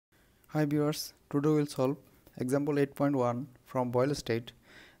Hi viewers, today we will solve example 8.1 from Boylestad.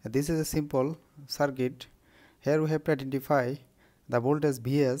 This is a simple circuit. Here we have to identify the voltage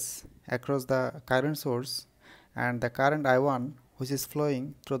Vs across the current source and the current I1 which is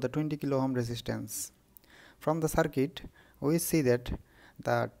flowing through the 20 kilo ohm resistance. From the circuit we see that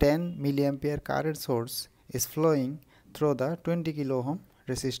the 10 milliampere current source is flowing through the 20 kilo ohm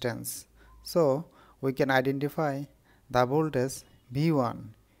resistance. So we can identify the voltage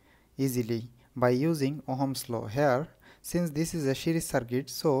V1 easily by using Ohm's law. Here, since this is a series circuit,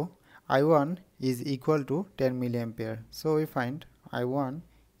 so I1 is equal to 10 milliampere. So we find I1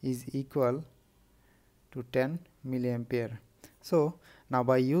 is equal to 10 milliampere. So now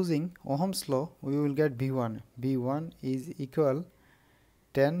by using Ohm's law, we will get V1. V1 is equal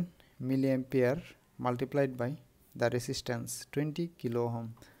 10 milliampere multiplied by the resistance 20 kilo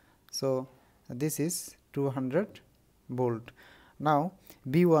ohm. So this is 200 volt. Now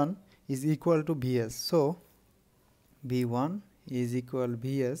V1 is equal to Vs. So V1 is equal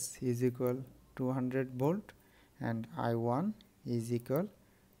Vs is equal 200 volt and I1 is equal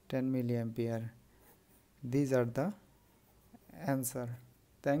 10 milliampere. These are the answer.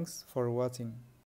 Thanks for watching.